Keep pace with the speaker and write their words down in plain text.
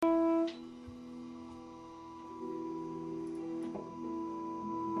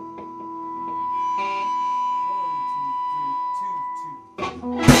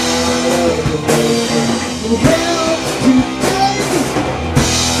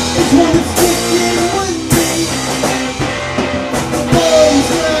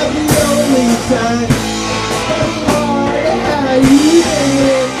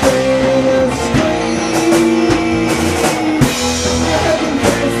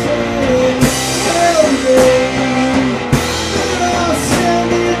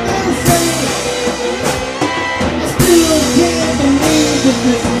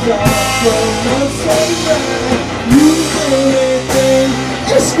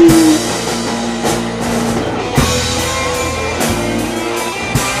To be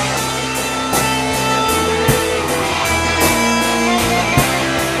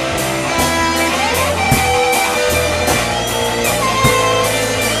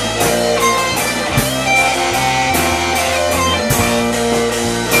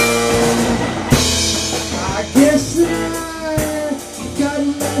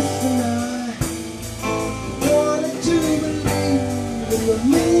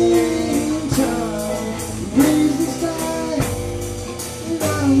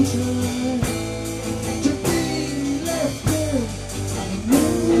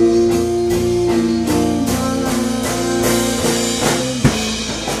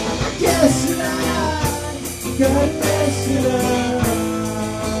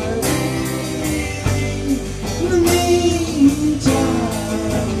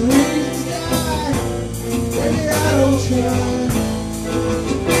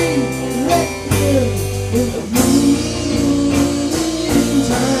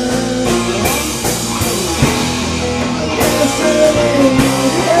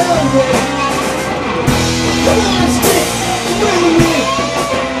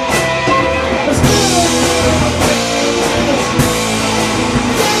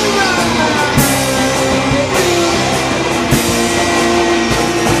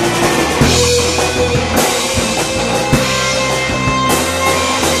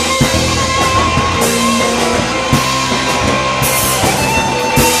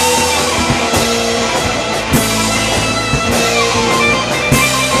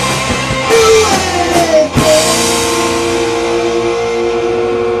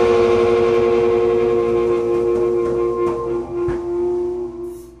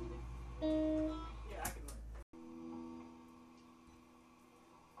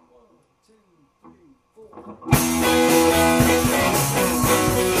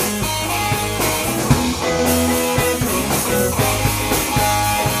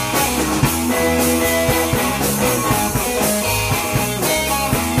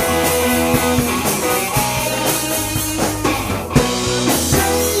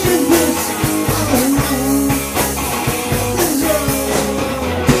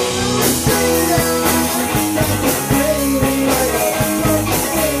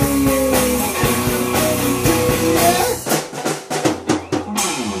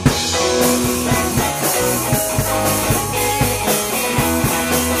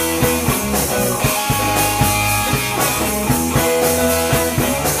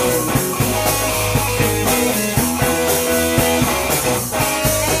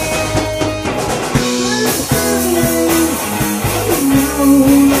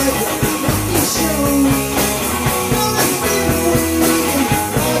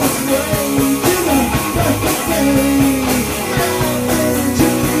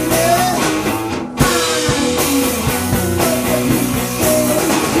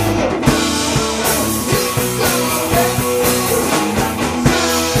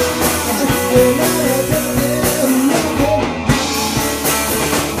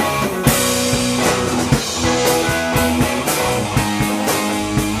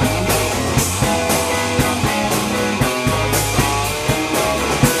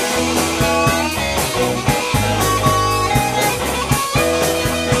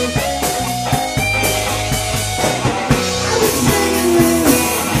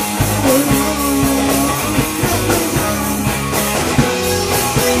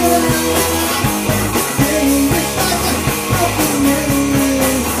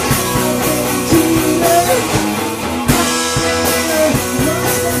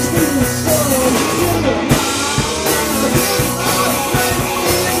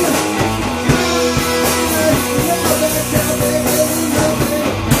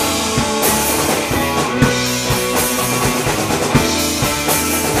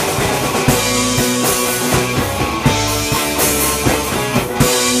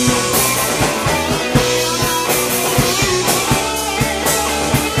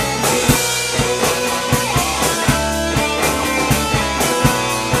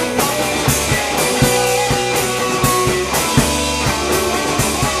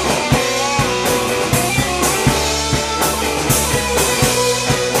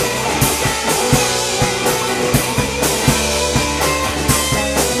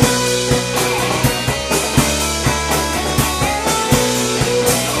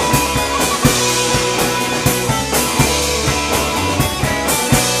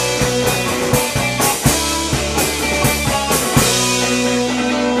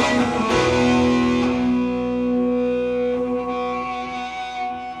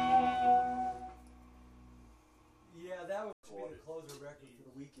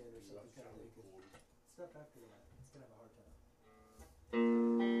weekend or something kind of thing. Stuff after that, it's gonna have a hard time.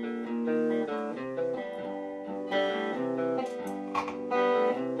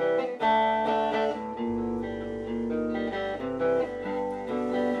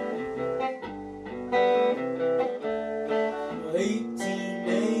 18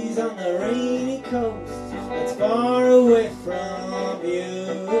 days on the rainy coast that's far away from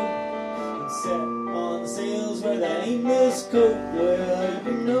you, and set on the sails where that aimless coat. Well,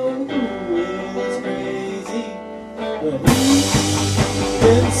 you know who is crazy, but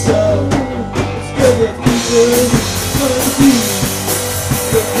even so, it's good that people confused.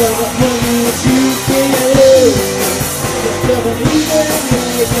 The love of money that you can lose, the love of even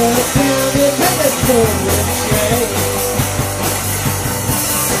make a sound and make a forward trace.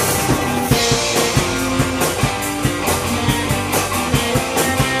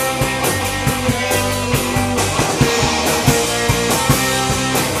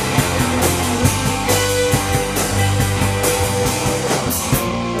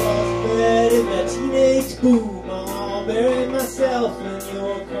 Boom, I'll bury myself in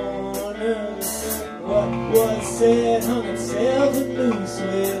your corner. What was said hung itself loose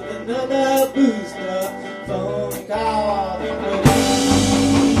with another booster phone call. But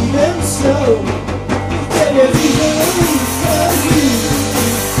even so, there was even a least of you.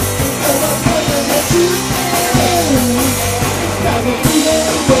 Of a person that you lose. Like a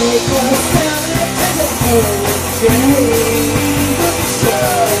feeling break was down and take a forward train. Even so,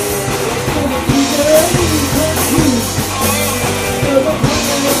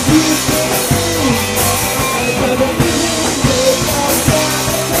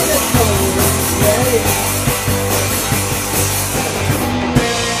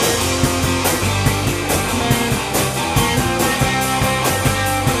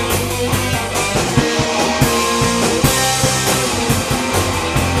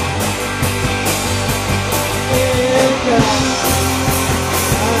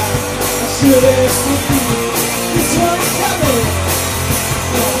 this one's coming.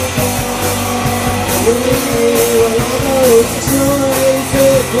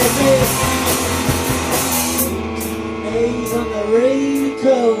 Days on the rainy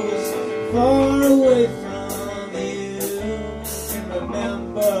coast, far away from you.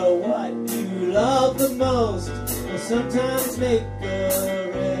 Remember what you love the most will sometimes make a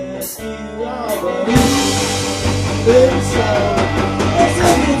rescue. But even so, it's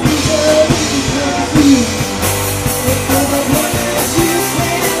a confusion. It's the one that you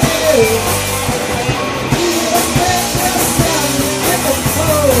can do.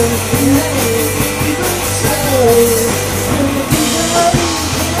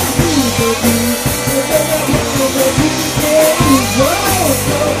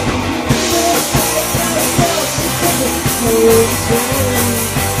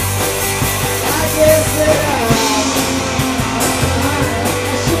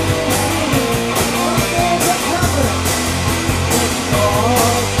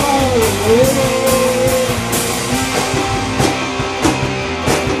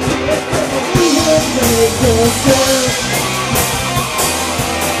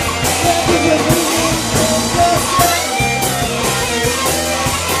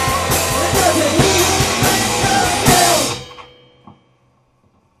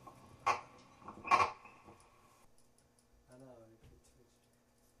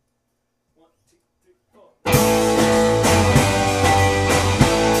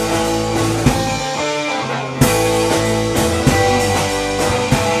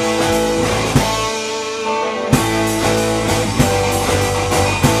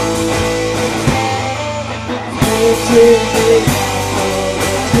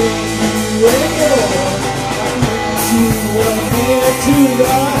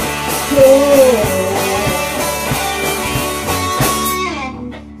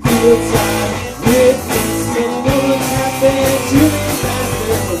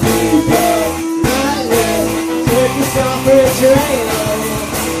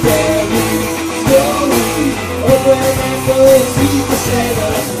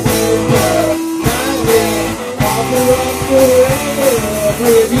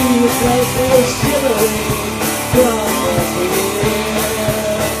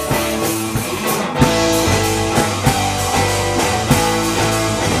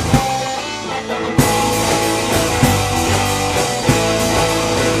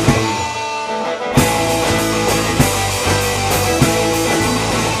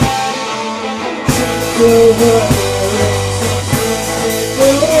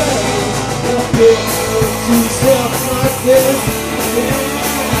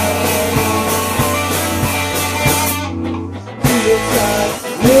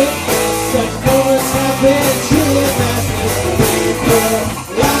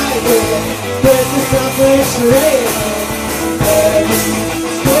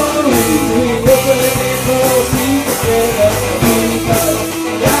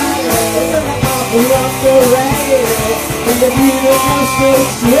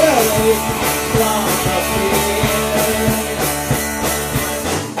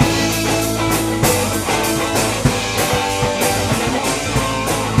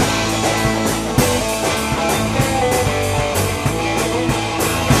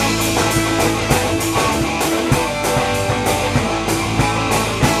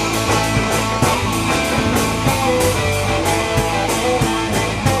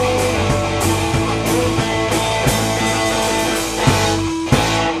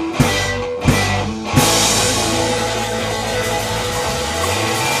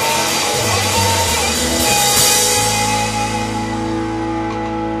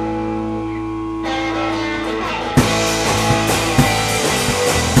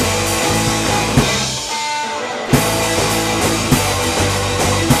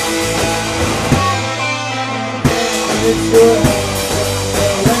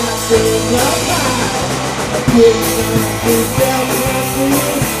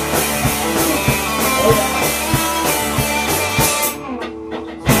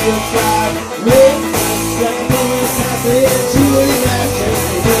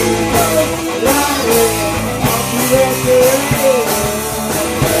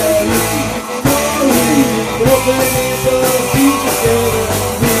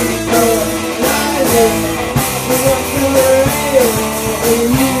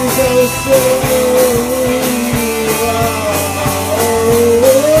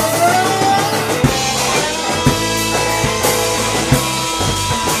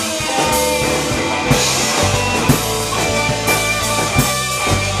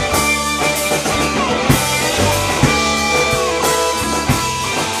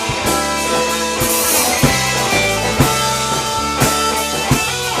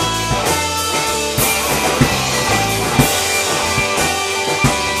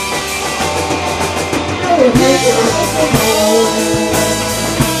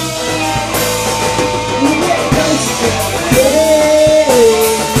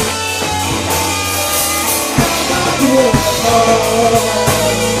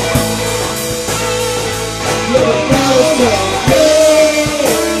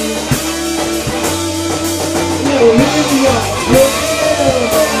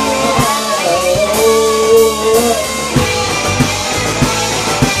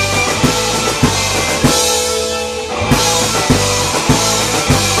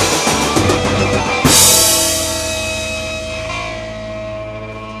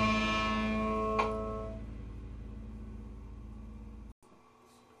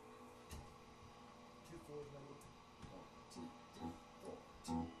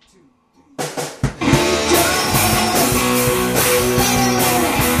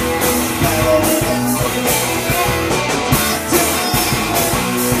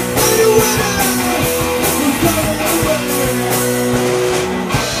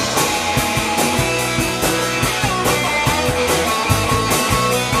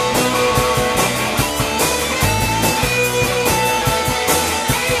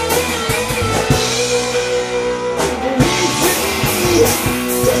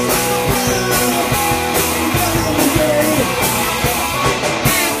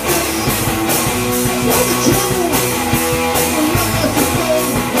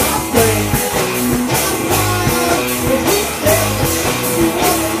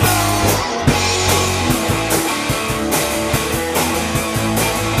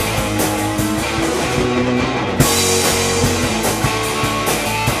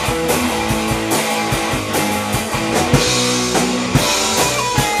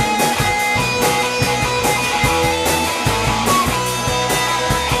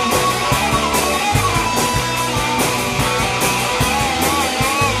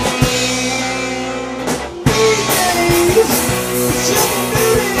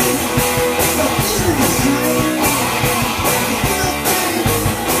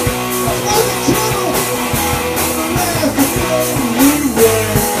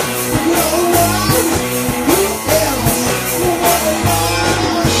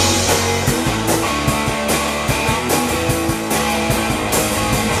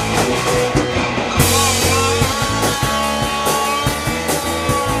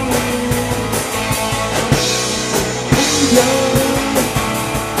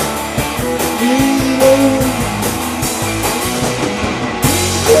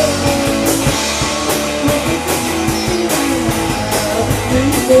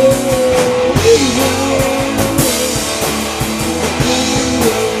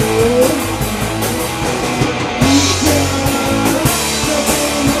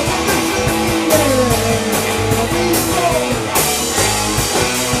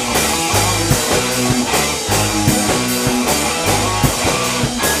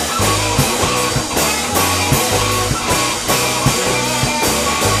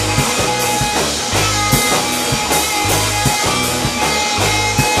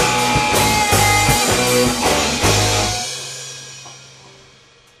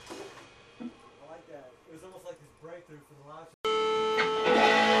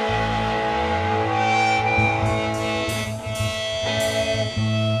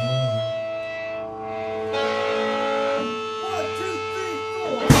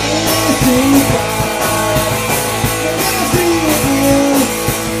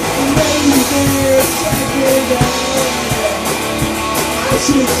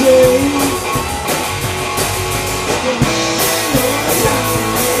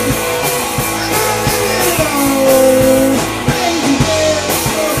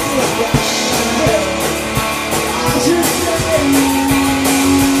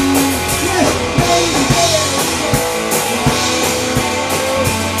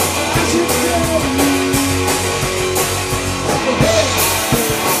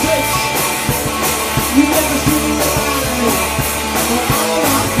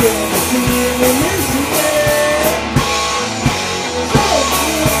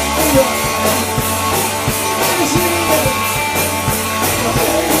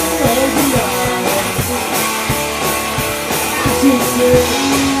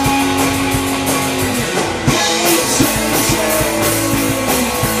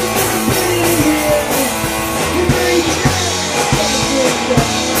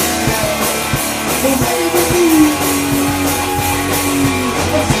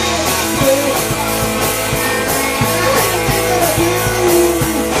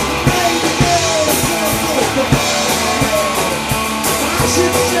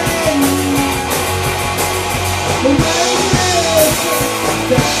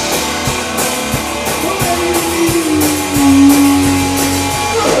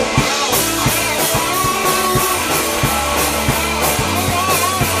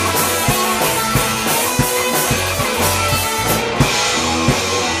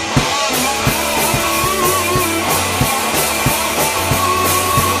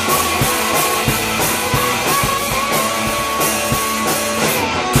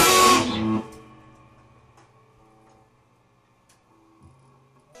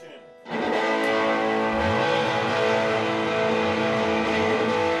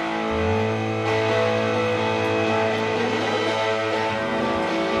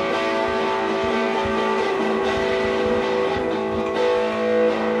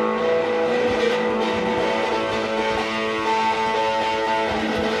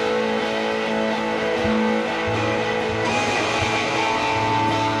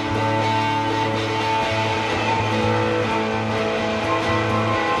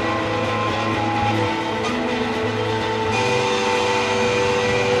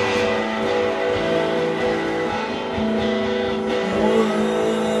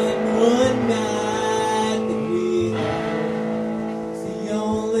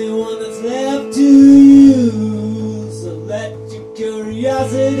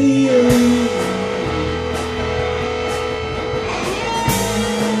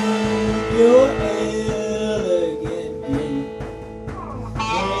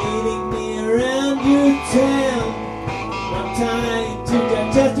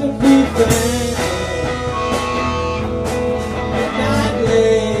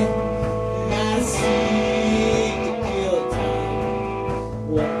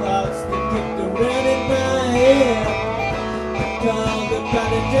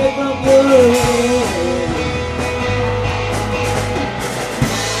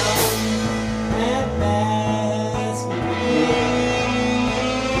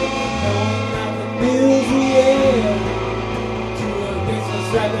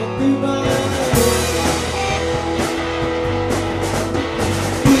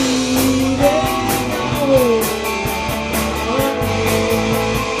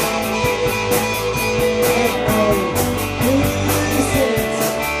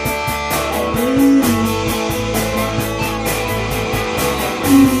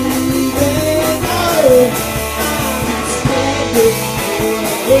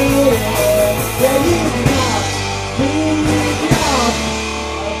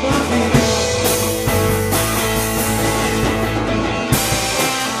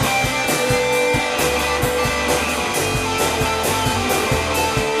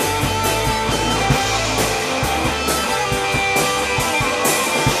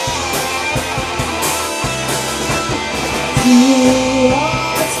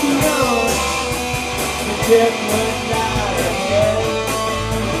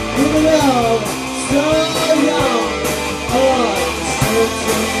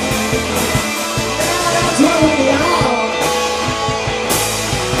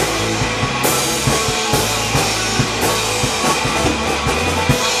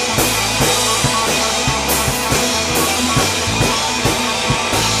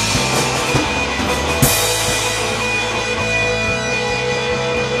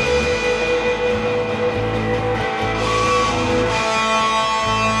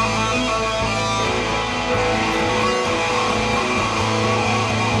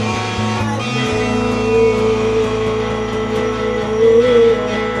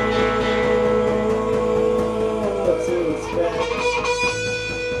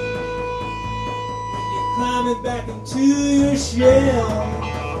 climbing back into your shell.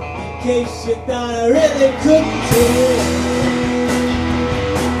 In case you thought I really couldn't tell.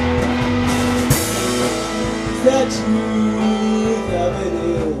 The truth of it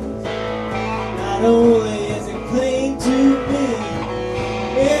is, not only is it plain to me,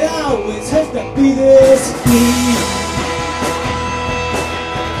 it always has to be this deep.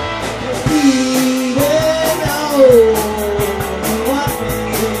 Even though what we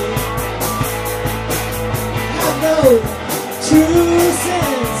have no true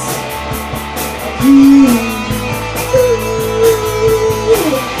sense of you.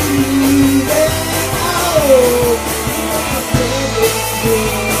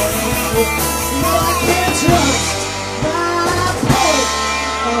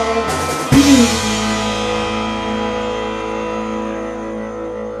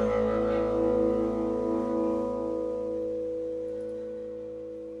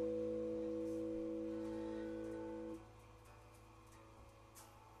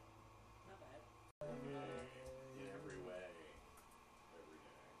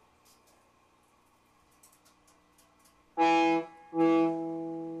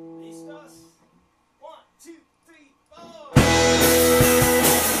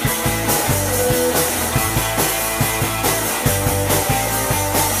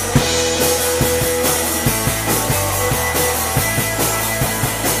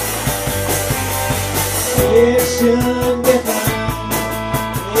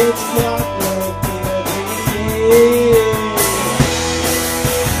 It's clockwork every day.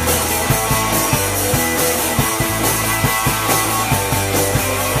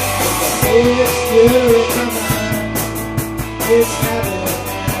 It's still coming. It's having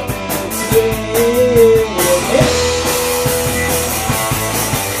its way.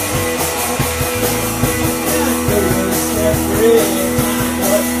 Not the separate time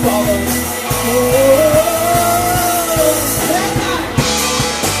what follows.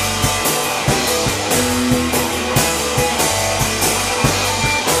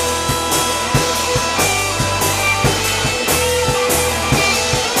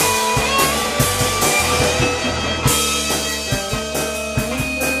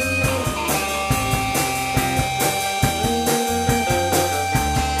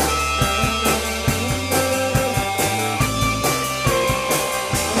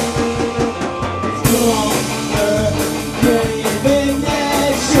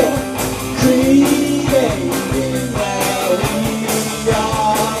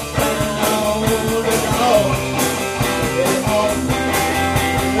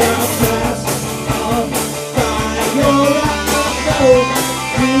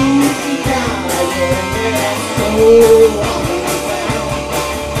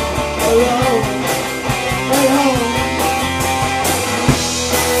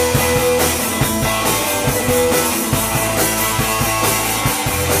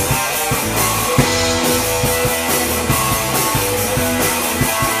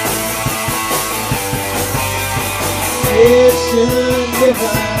 It's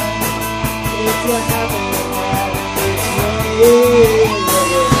divine. It's what happened its way.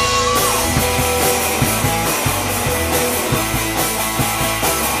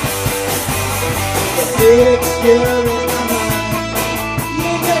 It's still in my mind.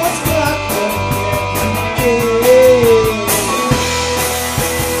 You know it's clockwork every day.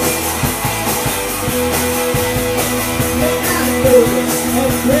 And I know it's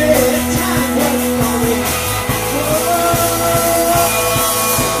every time what's going on.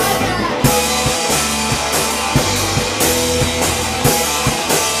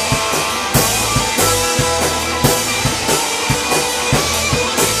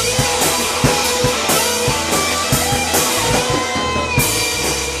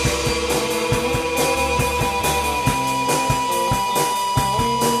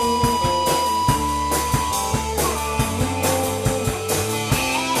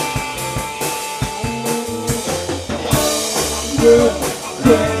 You're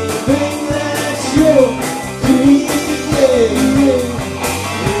craving that you're creating.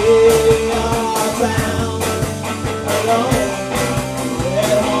 We are bound alone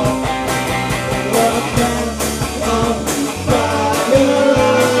at home. We're cast on fire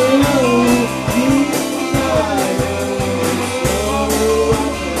alone. We are so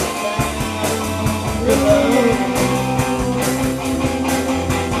alone.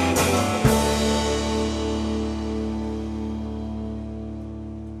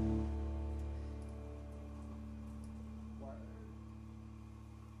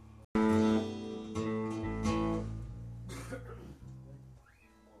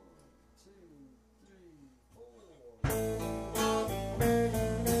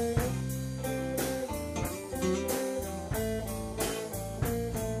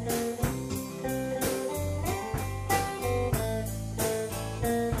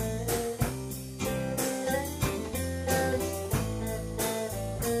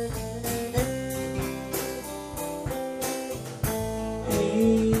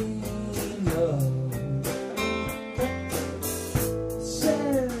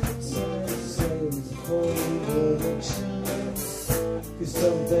 'cause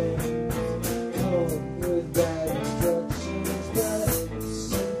some things come with bad instructions, but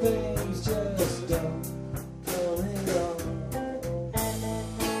some things just don't come at all.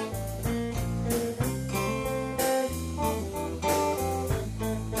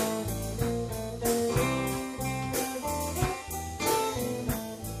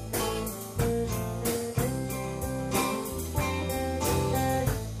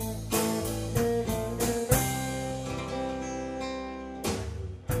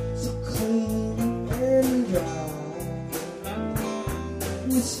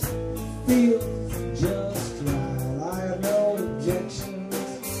 This feels just right. I have no objections,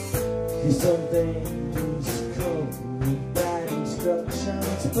 'cause some things come with bad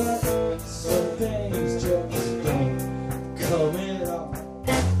instructions, but some things just don't come at all.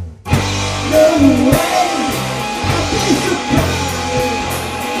 No way, I'll be surprised.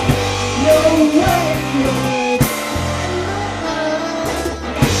 No way, no.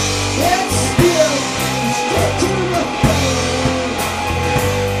 Let's still stick to the plan.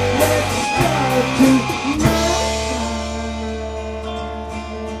 Let's start to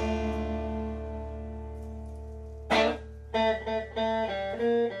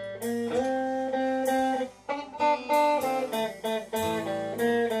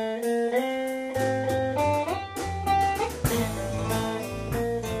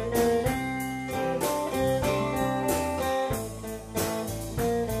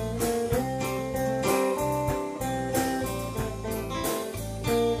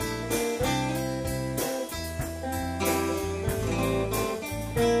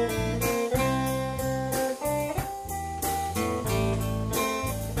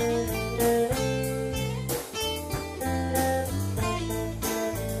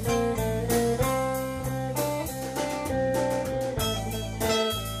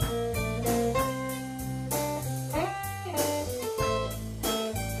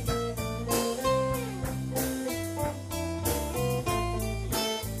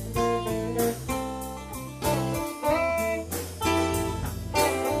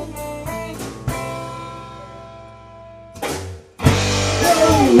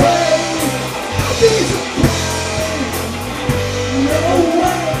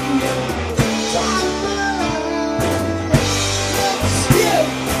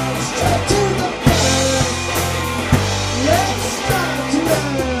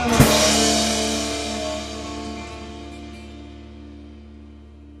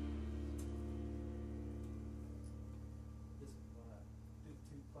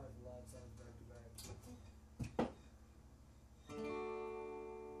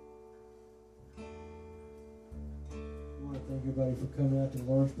thank everybody for coming out to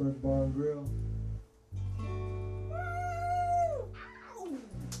Lawrenceburg Bar and Grill.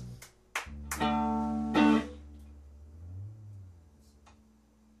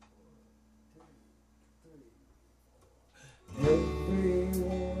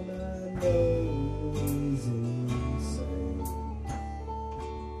 Everyone I know is insane,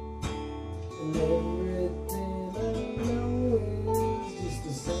 and everything I know is just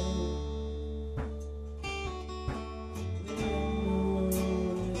the same.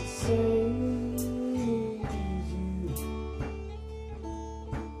 Same.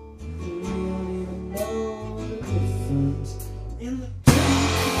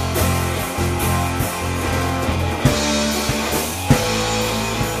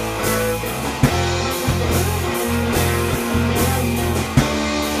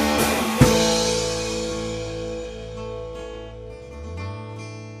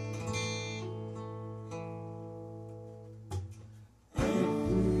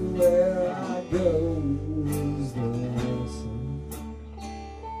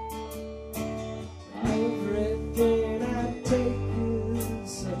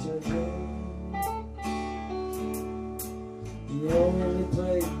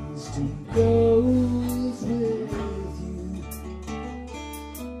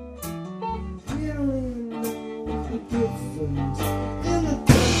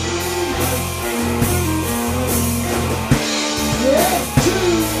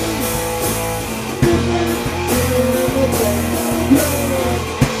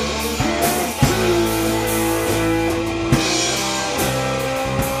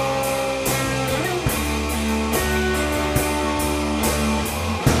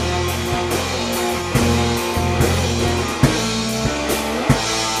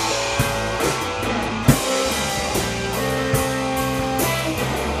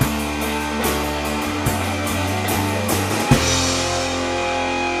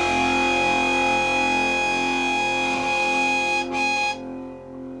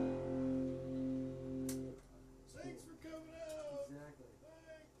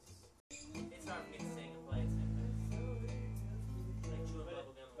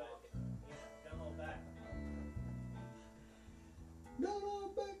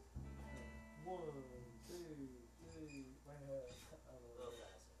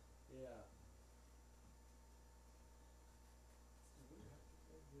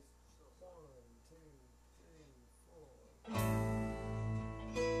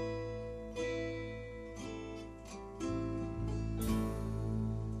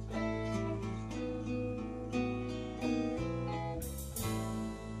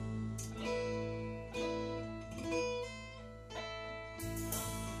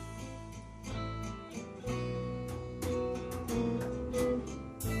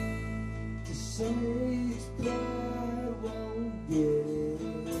 takes pride, won't get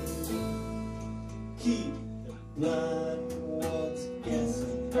it. Keep the blind ones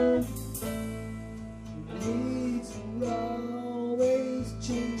guessing. Needs are always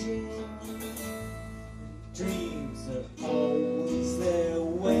changing. Dreams are always there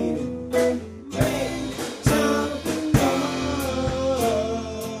waiting. Make time for love.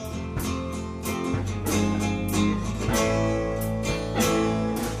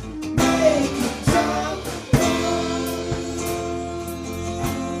 Make time for love.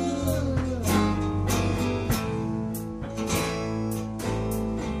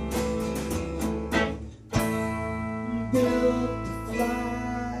 Built to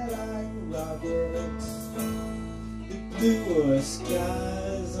fly like rockets. Bluer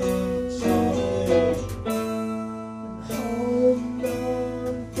skies uncharted, and hold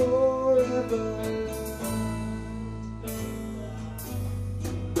on forever.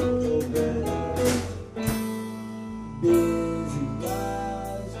 No better, busy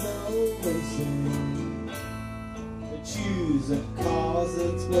lives, no racing. But choose a cause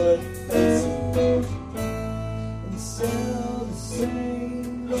that's worth facing, and sell the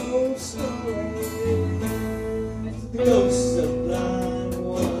same old story. The ghosts of blind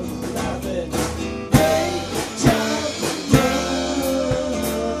ones laughing. Make time for love.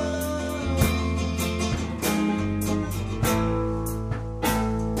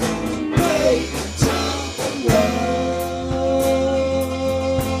 Make time for love.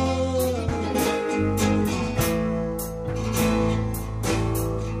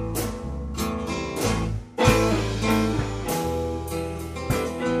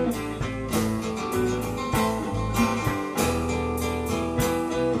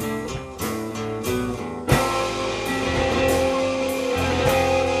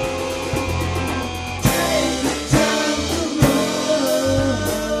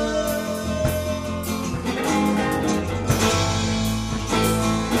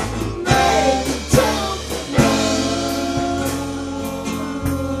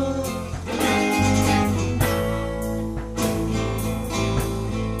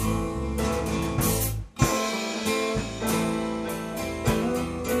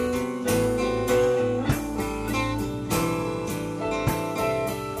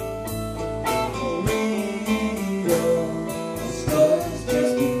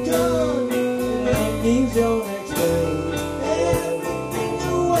 Don't explain everything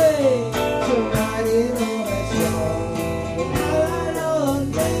away. So write it on a song, write on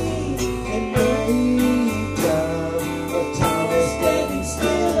me, and break down of time is standing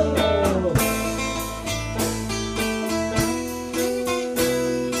still.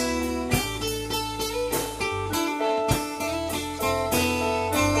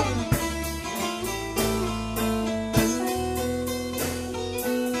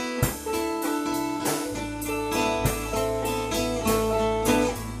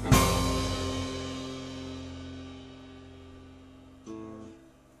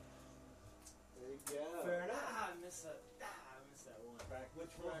 Fair enough. I missed that one.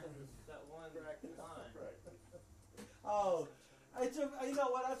 Which one? That one line. Oh, you know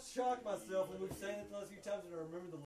what? I've shocked myself when we've sang it the last few times and I remember the